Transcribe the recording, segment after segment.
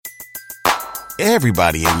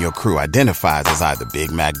Everybody in your crew identifies as either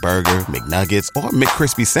Big Mac Burger, McNuggets, or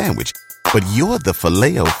McCrispy Sandwich. But you're the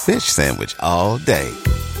Filet-O-Fish Sandwich all day.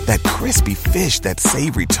 That crispy fish, that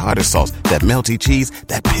savory tartar sauce, that melty cheese,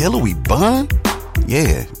 that pillowy bun.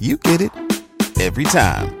 Yeah, you get it. Every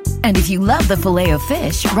time. And if you love the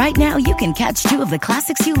Filet-O-Fish, right now you can catch 2 of the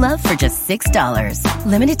classics you love for just $6.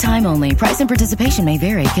 Limited time only. Price and participation may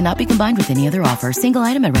vary. Cannot be combined with any other offer. Single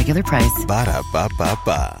item at regular price.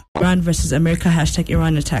 Ba-da-ba-ba-ba. Iran versus America,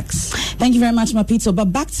 #Iran attacks. Thank you very much, Mapito.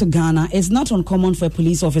 But back to Ghana. It's not uncommon for a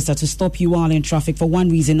police officer to stop you while in traffic for one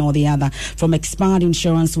reason or the other, from expired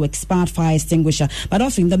insurance to expired fire extinguisher. But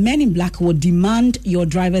often the men in black will demand your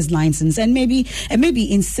driver's license and maybe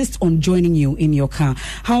insist on joining you in your car.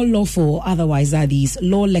 How lawful or otherwise are these?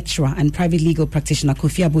 Law lecturer and private legal practitioner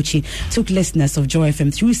Kofi Abuchi took listeners of Joy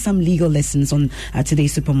FM through some legal lessons on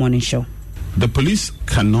today's Super Morning Show. The police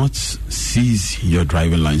cannot seize your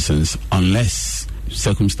driving license unless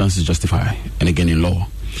circumstances justify, and again in law.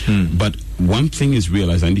 But one thing is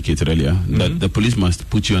real, as I indicated earlier, that the police must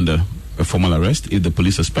put you under a formal arrest if the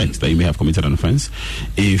police suspect that you may have committed an offense.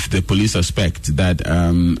 If the police suspect that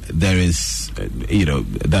there is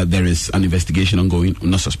an investigation ongoing,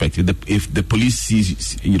 not suspect. If the police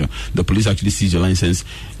sees, the police actually seize your license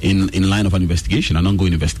in line of an investigation, an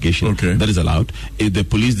ongoing investigation, that is allowed. If the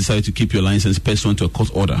police decide to keep your license pursuant to a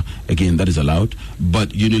court order, again, that is allowed. But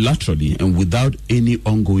unilaterally and without any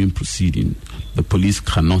ongoing proceeding, the police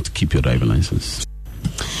cannot keep your driving license.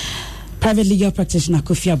 Private legal practitioner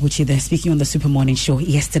Kofi Abuchi there speaking on the Super Morning Show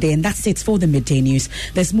yesterday. And that's it for the midday news.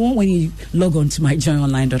 There's more when you log on to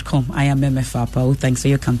myjoyonline.com. I am MF Apao. Thanks for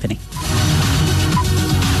your company.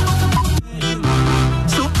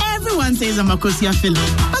 So everyone says I'm a Kosia filler,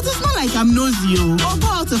 but it's not like I'm nosy or go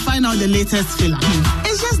out to find out the latest filler.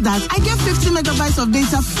 It's just that I get 50 megabytes of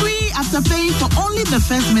data free after paying for only the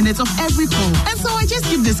first minute of every call. And so I just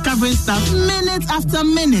keep discovering stuff minute after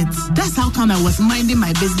minute. That's how come I was minding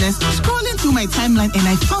my business, scrolling through my timeline, and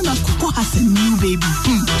I found out Coco has a new baby.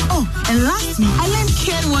 Oh, and last week, I learned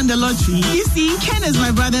Ken won the lottery. You see, Ken is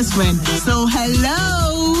my brother's friend. So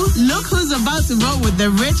hello, look who's about to roll with the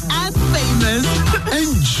rich and famous.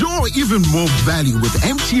 Enjoy even more value with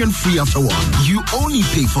MTN Free After One. You only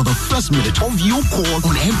pay for the first minute of your call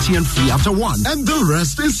on MTN Free After One, and the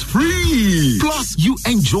rest is free. Plus, you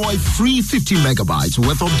enjoy free 50 megabytes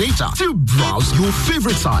worth of data to browse your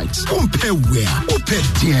favorite sites. Compare where, compare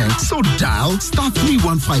there. So dial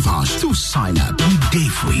 *315# to sign up. We day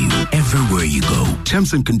for you everywhere you go.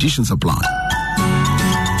 Terms and conditions apply.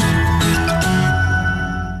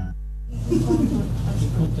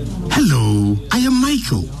 Hello, I am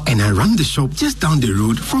Michael, and I run the shop just down the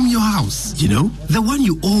road from your house. You know, the one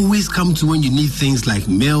you always come to when you need things like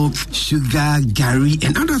milk, sugar, gari,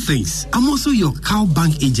 and other things. I'm also your Cow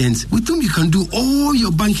Bank agent with whom you can do all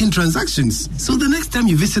your banking transactions. So the next time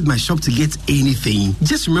you visit my shop to get anything,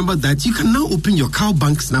 just remember that you can now open your Cow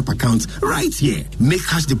Bank Snap account right here. Make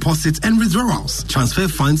cash deposits and withdrawals, transfer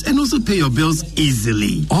funds, and also pay your bills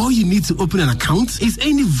easily. All you need to open an account is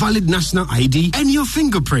any valid national ID and your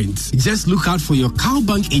fingerprint. Just look out for your Cow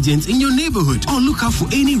Bank agent in your neighborhood, or look out for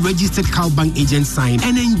any registered Cow Bank agent sign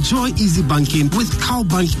and enjoy easy banking with Cow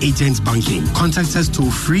Bank Agent Banking. Contact us toll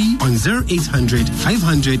free on 0800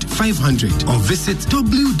 500 500 or visit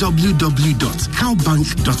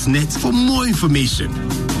www.cowbank.net for more information.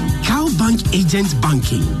 Cow Bank Agent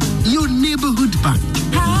Banking, your neighborhood bank.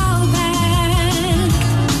 Cow Bank,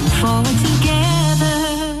 forward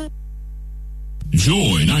together.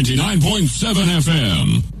 Joy 99.7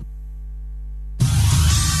 FM.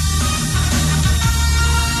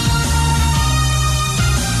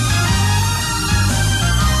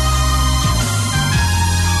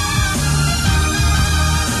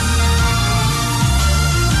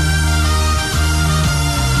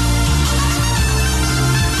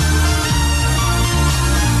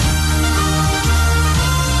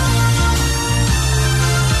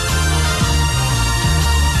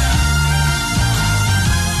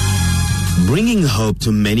 Bringing hope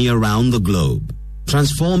to many around the globe,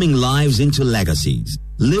 transforming lives into legacies.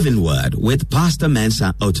 Living Word with Pastor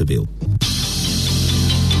Mensa Otabil.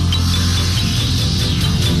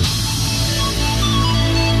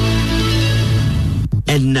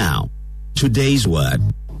 And now, today's word.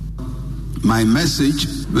 My message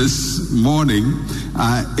this morning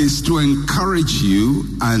is to encourage you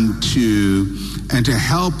and to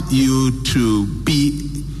help you to be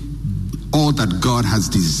all that God has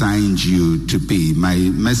designed you to be. My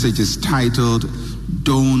message is titled,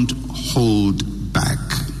 Don't Hold Back.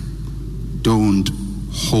 Don't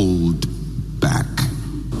hold back.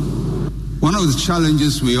 One of the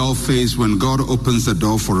challenges we all face when God opens the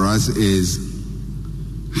door for us is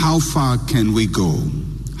how far can we go?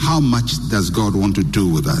 How much does God want to do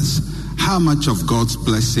with us? How much of God's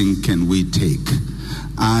blessing can we take?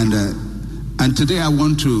 And today I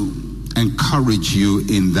want to encourage you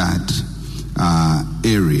in that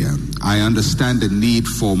area. I understand the need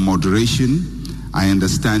for moderation. I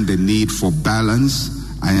understand the need for balance.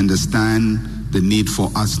 I understand the need for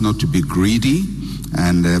us not to be greedy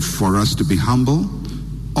and for us to be humble.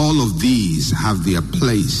 All of these have their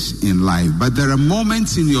place in life. But there are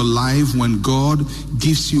moments in your life when God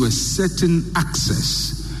gives you a certain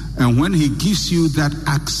access. And when he gives you that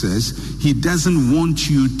access, he doesn't want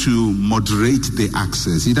you to moderate the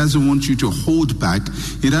access. He doesn't want you to hold back.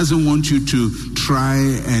 He doesn't want you to try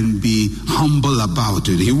and be humble about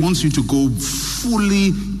it. He wants you to go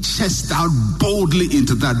fully chest out boldly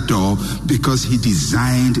into that door because he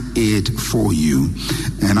designed it for you.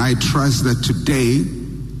 And I trust that today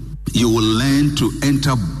you will learn to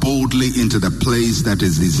enter boldly into the place that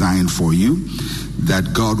is designed for you,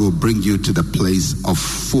 that God will bring you to the place of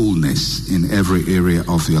fullness in every area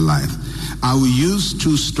of your life. I will use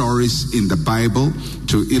two stories in the Bible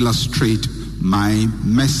to illustrate my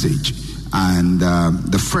message. And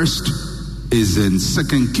the first is in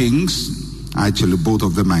 2 Kings. Actually, both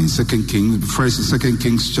of them are in 2 Kings. First is 2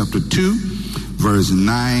 Kings chapter 2, verse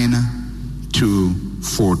 9 to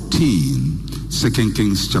 14. 2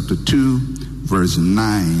 Kings chapter 2, verse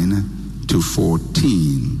 9 to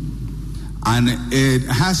 14. And it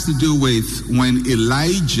has to do with when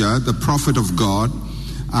Elijah, the prophet of God,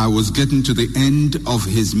 was getting to the end of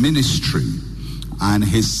his ministry. And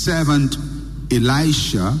his servant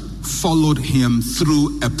Elisha followed him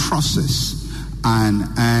through a process.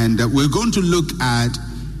 And we're going to look at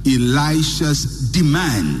Elisha's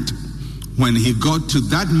demand when he got to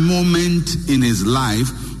that moment in his life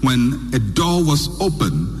when a door was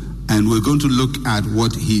open, and we're going to look at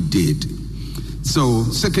what he did. So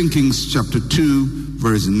 2 Kings chapter 2,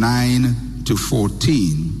 verse 9 to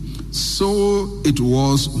 14. So it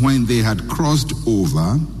was when they had crossed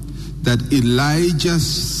over that Elijah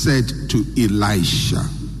said to Elisha,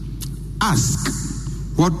 "Ask,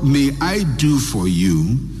 what may I do for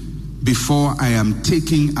you before I am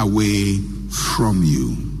taken away from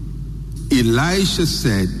you?" Elisha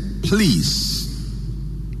said, "Please,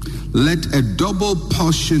 let a double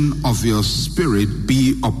portion of your spirit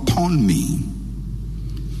be upon me."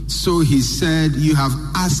 So he said, "You have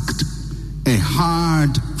asked a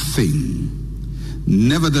hard thing.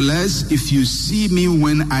 Nevertheless, if you see me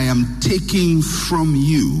when I am taken from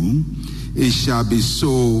you, it shall be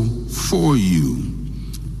so for you.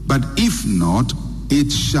 But if not,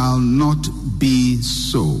 it shall not be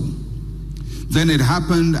so." Then it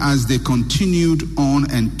happened as they continued on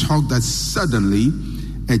and talked that suddenly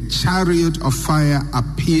a chariot of fire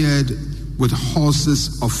appeared with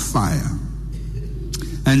horses of fire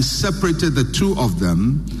and separated the two of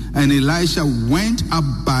them, and Elisha went up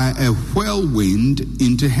by a whirlwind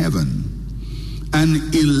into heaven.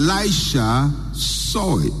 And Elisha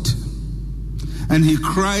saw it, and he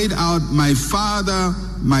cried out, my father,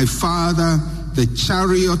 the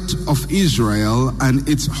chariot of Israel and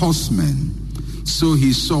its horsemen." So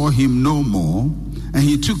he saw him no more, and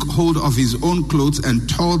he took hold of his own clothes and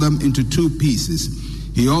tore them into two pieces.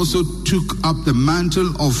 He also took up the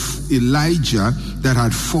mantle of Elijah that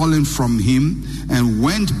had fallen from him and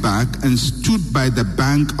went back and stood by the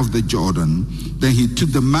bank of the Jordan. Then he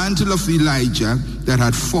took the mantle of Elijah that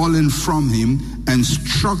had fallen from him and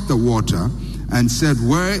struck the water and said,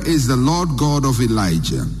 "Where is the Lord God of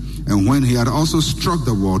Elijah?" And when he had also struck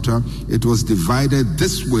the water, it was divided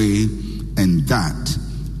this way and that,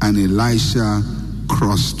 and Elisha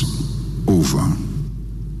crossed over.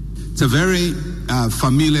 It's a very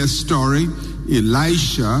familiar story.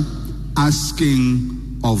 Elisha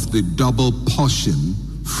asking of the double portion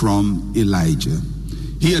from Elijah.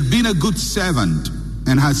 He had been a good servant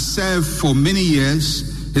and had served for many years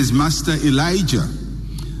his master Elijah.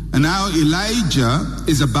 And now Elijah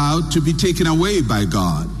is about to be taken away by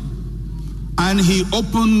God. And he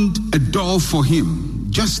opened a door for him.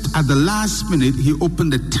 Just at the last minute, he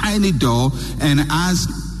opened a tiny door and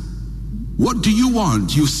asked, "What do you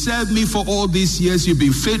want? You've served me for all these years. You've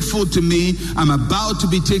been faithful to me. I'm about to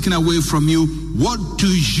be taken away from you. What do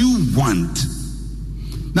you want?"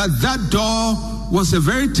 Now that door was a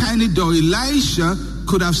very tiny door. Elisha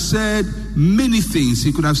could have said many things.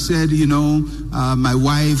 He could have said, my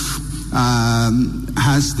wife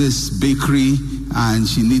has this bakery and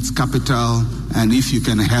she needs capital, and if you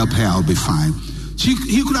can help her, I'll be fine.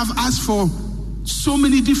 He could have asked for so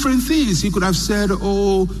many different things. He could have said,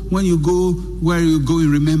 "Oh, when you go, where you go,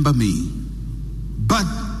 remember me." But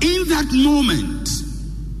in that moment,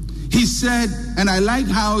 his said, and I like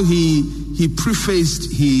how he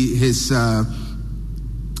prefaced his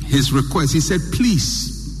request. He said, please.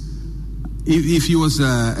 If he was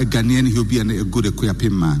a Ghanaian, he would be a good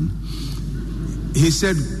Ekuyapim man. He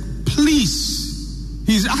said, please.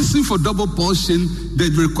 He's asking for double portion. The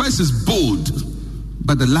request is bold,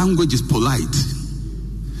 but the language is polite.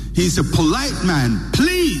 He's a polite man.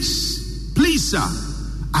 Please, sir,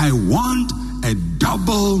 I want a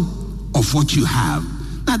double of what you have.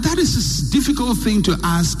 Now, that is a difficult thing to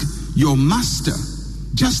ask your master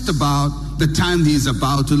just about the time he is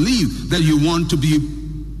about to leave, that you want to be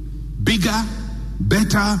bigger,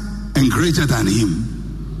 better, and greater than him.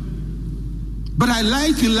 But I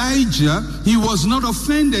like Elijah. He was not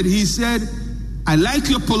offended. He said, I like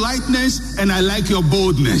your politeness and I like your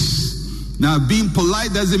boldness. Now, being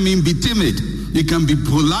polite doesn't mean be timid. You can be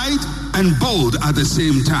polite and bold at the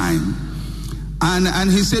same time. And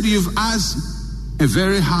he said, you've asked a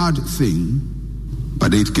very hard thing,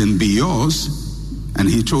 but it can be yours. And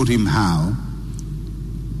he told him how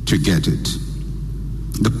to get it.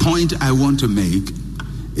 The point I want to make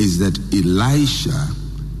is that Elisha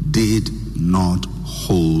did not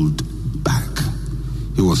hold back.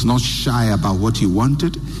 He was not shy about what he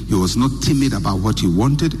wanted. He was not timid about what he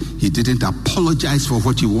wanted. He didn't apologize for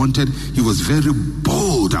what he wanted. He was very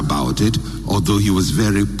bold about it, although he was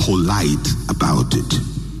very polite about it.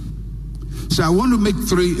 So I want to make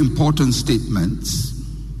 3 important statements.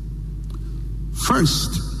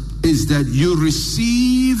 First is that you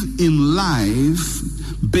receive in life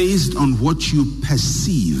based on what you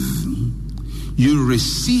perceive. You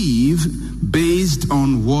receive based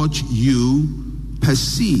on what you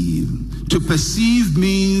perceive. To perceive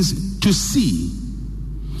means to see.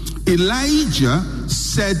 Elijah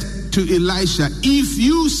said to Elisha, if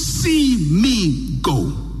you see me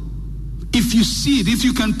go, if you see it, if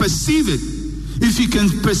you can perceive it, if you can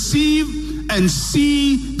perceive and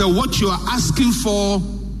see that what you are asking for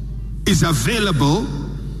is available,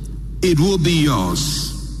 it will be yours.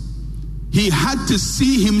 He had to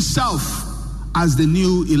see himself as the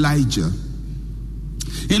new Elijah.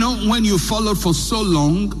 You know, when you followed for so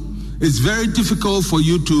long, it's very difficult for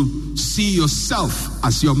you to see yourself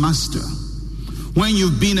as your master. When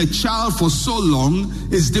you've been a child for so long,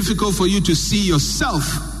 it's difficult for you to see yourself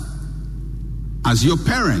as your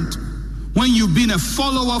parent. When you've been a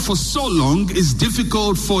follower for so long, it's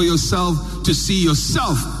difficult for yourself to see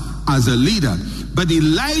yourself as a leader. But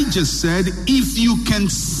Elijah said, if you can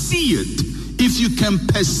see it, if you can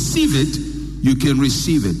perceive it, you can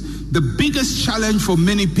receive it. The biggest challenge for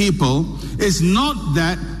many people is not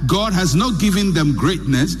that God has not given them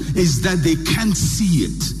greatness, is that they can't see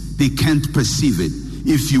it. They can't perceive it.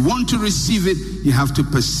 If you want to receive it, you have to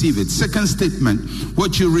perceive it. Second statement,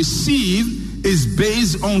 what you receive is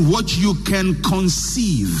based on what you can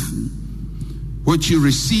conceive. What you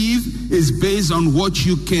receive is based on what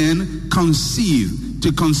you can conceive.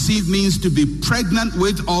 To conceive means to be pregnant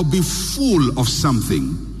with or be full of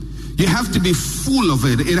something. You have to be full of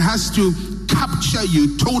it. It has to capture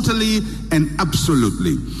you totally and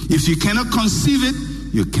absolutely. If you cannot conceive it,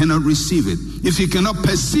 you cannot receive it. If you cannot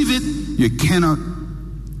perceive it, you cannot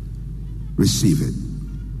receive it.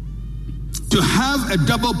 To have a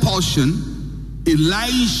double portion,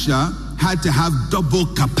 Elisha had to have double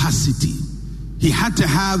capacity. He had to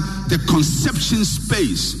have the conception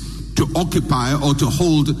space to occupy or to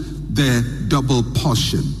hold the double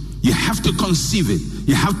portion. You have to conceive it.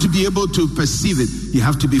 You have to be able to perceive it. You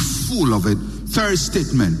have to be full of it. Third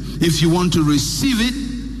statement, if you want to receive it,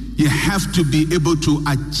 you have to be able to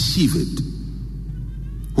achieve it.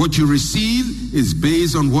 What you receive is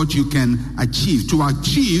based on what you can achieve. To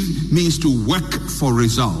achieve means to work for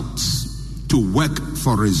results. To work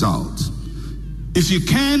for results. If you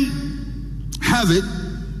can have it,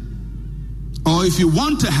 or if you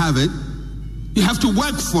want to have it, you have to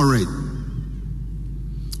work for it.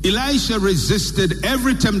 Elisha resisted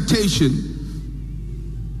every temptation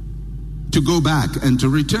to go back and to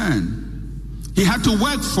return. He had to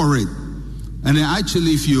work for it. And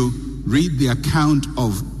actually, if you read the account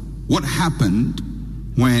of what happened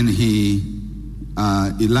when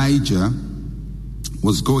Elijah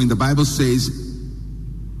was going, the Bible says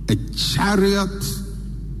a chariot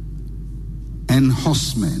and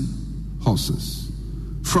horses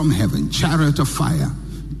from heaven, chariot of fire,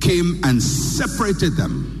 came and separated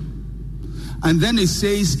them. And then it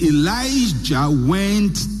says Elijah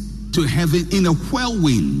went to heaven in a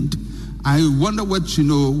whirlwind. I wonder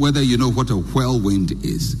whether you know what a whirlwind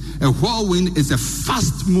is. A whirlwind is a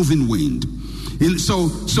fast-moving wind. And so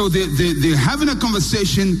they're having a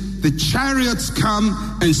conversation. The chariots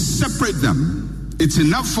come and separate them. It's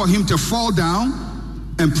enough for him to fall down,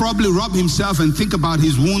 and probably rub himself and think about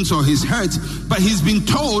his wounds or his hurts, but he's been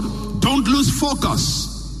told, don't lose focus.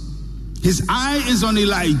 His eye is on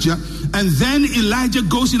Elijah, and then Elijah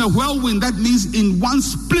goes in a whirlwind. That means in one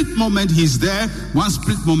split moment he's there, one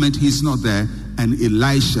split moment he's not there, and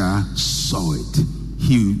Elisha saw it.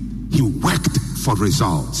 He worked for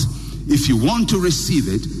results. If you want to receive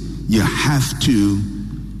it, you have to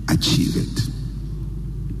achieve it.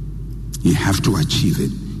 You have to achieve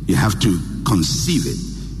it. You have to conceive it.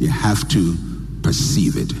 You have to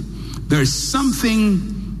perceive it. There's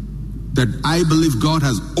something that I believe God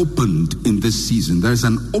has opened in this season. There's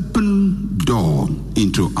an open door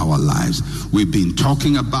into our lives. We've been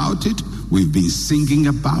talking about it. We've been singing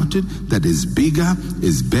about it. That is bigger,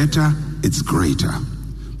 is better, it's greater.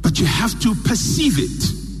 But you have to perceive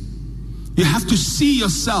it. You have to see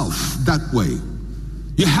yourself that way.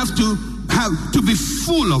 You have to be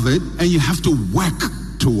full of it, and you have to work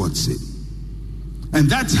towards it. And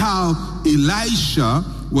that's how Elisha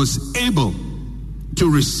was able to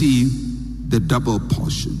receive the double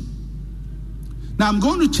portion. Now I'm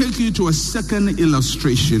going to take you to a second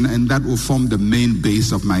illustration, and that will form the main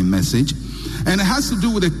base of my message. And it has to do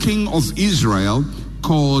with a king of Israel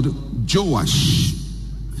called Joash.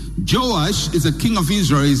 Joash is a king of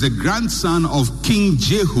Israel. He's a grandson of King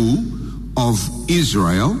Jehu of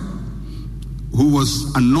Israel, who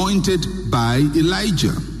was anointed by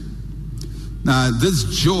Elijah. Now,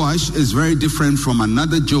 this Joash is very different from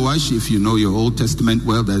another Joash. If you know your Old Testament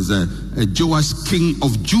well, there's a Joash king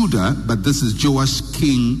of Judah, but this is Joash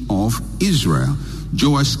king of Israel.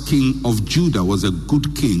 Joash king of Judah was a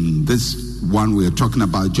good king. This one we are talking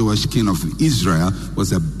about, Joash king of Israel,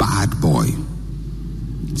 was a bad boy.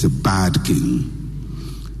 It's a bad king.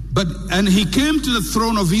 And he came to the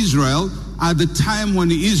throne of Israel at the time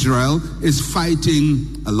when Israel is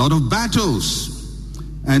fighting a lot of battles.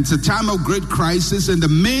 And it's a time of great crisis, and the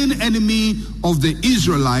main enemy of the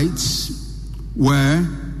Israelites were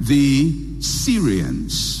the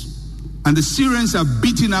Syrians. And the Syrians are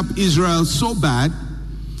beating up Israel so bad.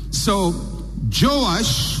 So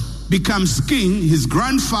Joash becomes king. His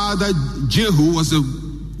grandfather Jehu was a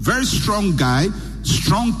very strong guy,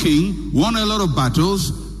 strong king, won a lot of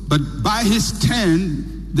battles, but by his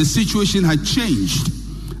turn, the situation had changed.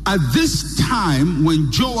 At this time,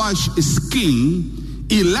 when Joash is king,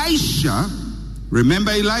 Elisha,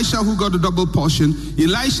 remember Elisha who got a double portion?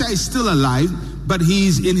 Elisha is still alive, but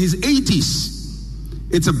he's in his 80s.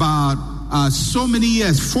 It's about so many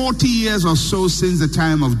years, 40 years or so since the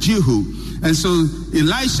time of Jehu. And so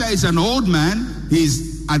Elisha is an old man.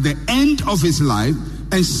 He's at the end of his life.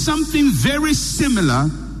 And something very similar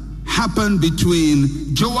happened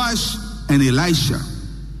between Joash and Elisha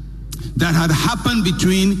that had happened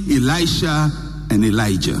between Elisha and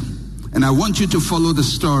Elijah. And I want you to follow the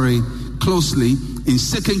story closely in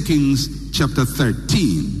 2 Kings chapter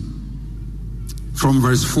 13, from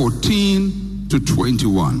verse 14 to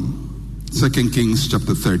 21. 2 Kings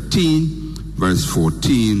chapter 13, verse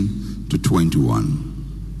 14 to 21.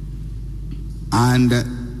 And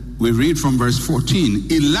we read from verse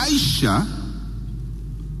 14. Elisha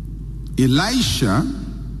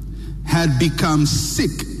had become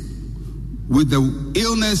sick with the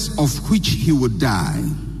illness of which he would die.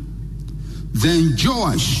 Then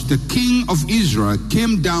Joash, the king of Israel,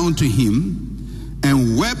 came down to him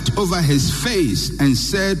and wept over his face and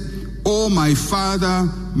said, "Oh, my father,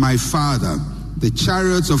 the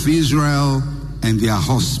chariots of Israel and their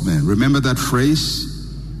horsemen." Remember that phrase?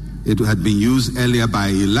 It had been used earlier by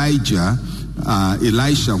Elisha,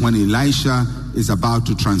 when Elisha is about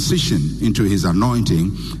to transition into his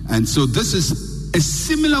anointing. And so this is a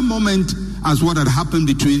similar moment as what had happened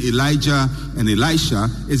between Elijah and Elisha.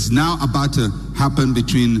 Is now about to happen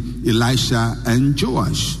between Elisha and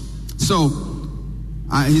Joash. So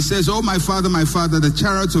he says, "Oh, my father, the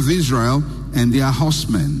chariots of Israel and their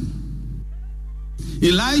horsemen."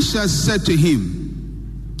 Elisha said to him,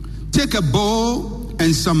 "Take a bow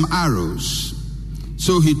and some arrows."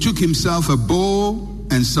 So he took himself a bow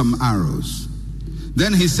and some arrows.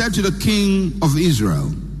 Then he said to the king of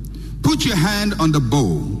Israel, "Put your hand on the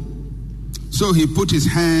bow." So he put his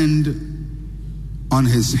hand on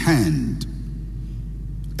his hand.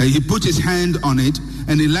 He put his hand on it,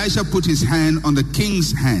 and Elisha put his hand on the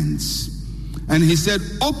king's hands. And he said,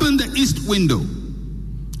 "Open the east window."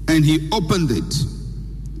 And he opened it.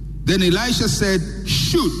 Then Elisha said,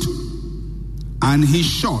 "Shoot." And he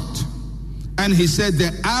shot. And he said,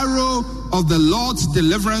 "The arrow of the Lord's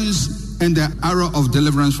deliverance and the arrow of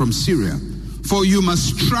deliverance from Syria. For you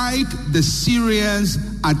must strike the Syrians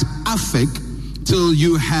at Aphek till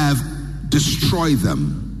you have destroyed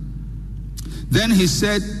them." Then he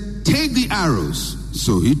said, "Take the arrows."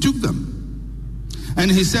 So he took them. And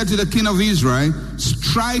he said to the king of Israel,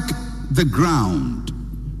 strike the ground.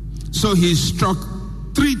 So he struck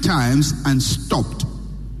 3 times and stopped.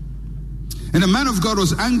 And the man of God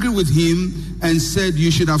was angry with him and said,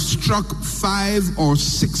 you should have struck 5 or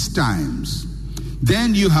 6 times.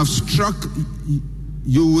 Then you would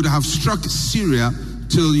have struck Syria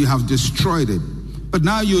till you have destroyed it. But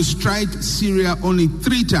now you strike Syria only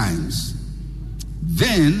 3 times.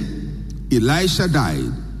 Then Elisha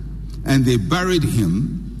died, and they buried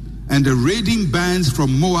him, and the raiding bands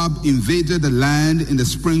from Moab invaded the land in the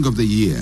spring of the year.